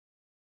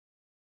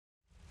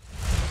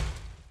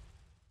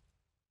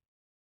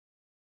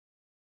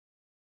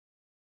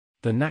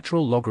The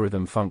natural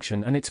logarithm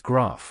function and its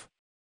graph.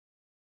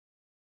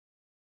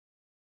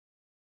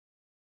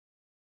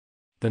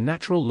 The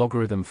natural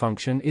logarithm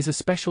function is a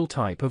special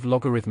type of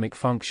logarithmic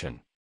function.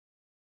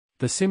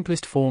 The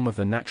simplest form of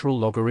the natural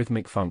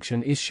logarithmic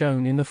function is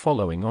shown in the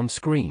following on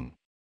screen.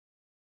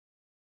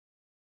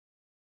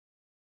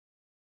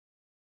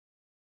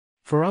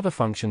 For other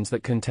functions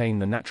that contain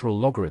the natural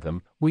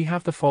logarithm, we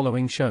have the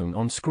following shown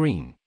on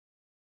screen.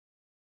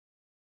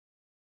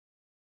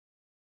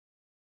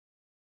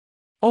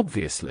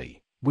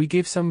 Obviously, we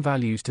give some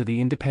values to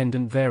the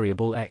independent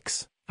variable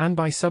x, and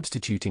by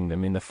substituting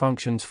them in the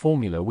function's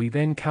formula we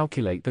then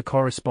calculate the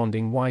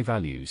corresponding y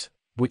values,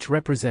 which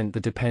represent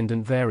the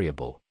dependent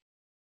variable.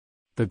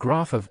 The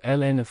graph of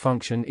ln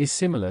function is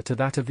similar to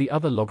that of the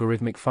other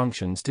logarithmic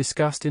functions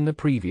discussed in the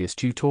previous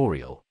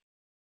tutorial.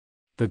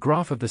 The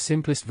graph of the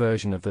simplest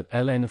version of the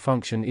ln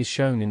function is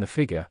shown in the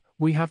figure.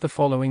 We have the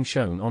following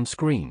shown on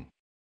screen.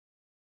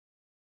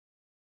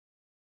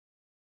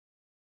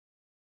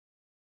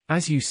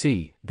 As you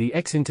see, the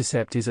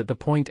x-intercept is at the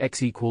point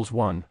x equals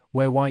 1,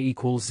 where y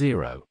equals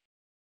 0.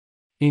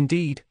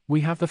 Indeed,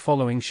 we have the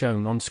following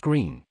shown on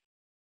screen.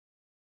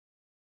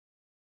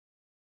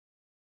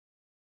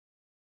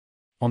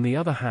 On the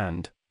other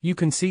hand, you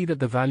can see that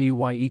the value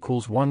y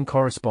equals 1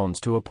 corresponds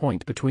to a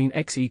point between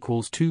x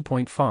equals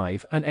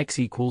 2.5 and x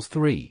equals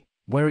 3,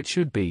 where it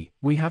should be.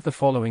 We have the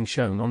following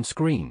shown on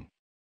screen.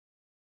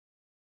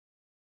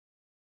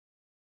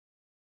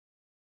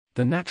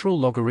 The natural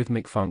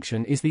logarithmic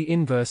function is the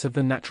inverse of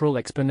the natural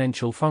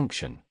exponential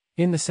function,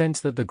 in the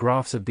sense that the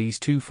graphs of these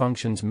two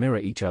functions mirror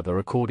each other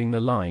according the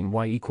line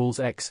y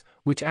equals x,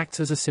 which acts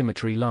as a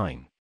symmetry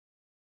line.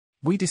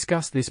 We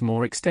discuss this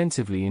more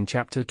extensively in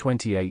Chapter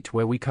 28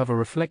 where we cover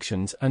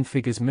reflections and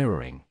figures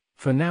mirroring.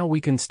 For now we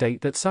can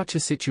state that such a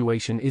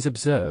situation is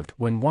observed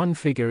when one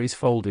figure is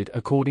folded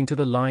according to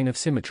the line of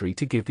symmetry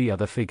to give the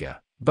other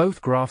figure.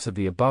 Both graphs of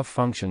the above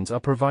functions are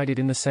provided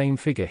in the same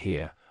figure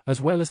here, as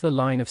well as the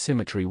line of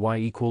symmetry y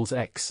equals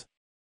x.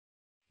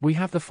 We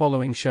have the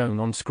following shown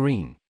on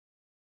screen.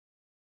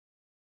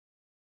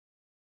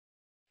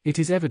 It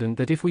is evident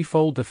that if we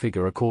fold the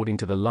figure according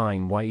to the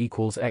line y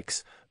equals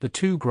x, the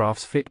two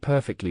graphs fit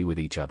perfectly with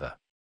each other.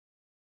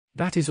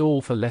 That is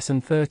all for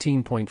lesson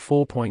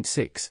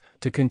 13.4.6.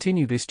 To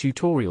continue this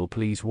tutorial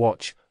please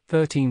watch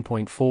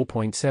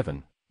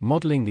 13.4.7,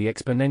 Modeling the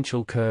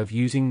exponential curve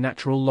using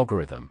natural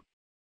logarithm.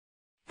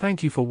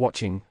 Thank you for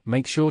watching.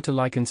 Make sure to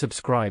like and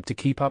subscribe to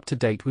keep up to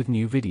date with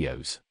new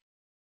videos.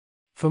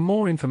 For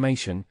more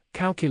information,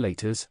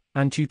 calculators,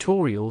 and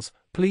tutorials,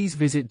 please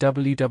visit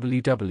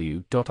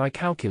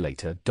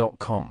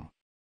www.icalculator.com.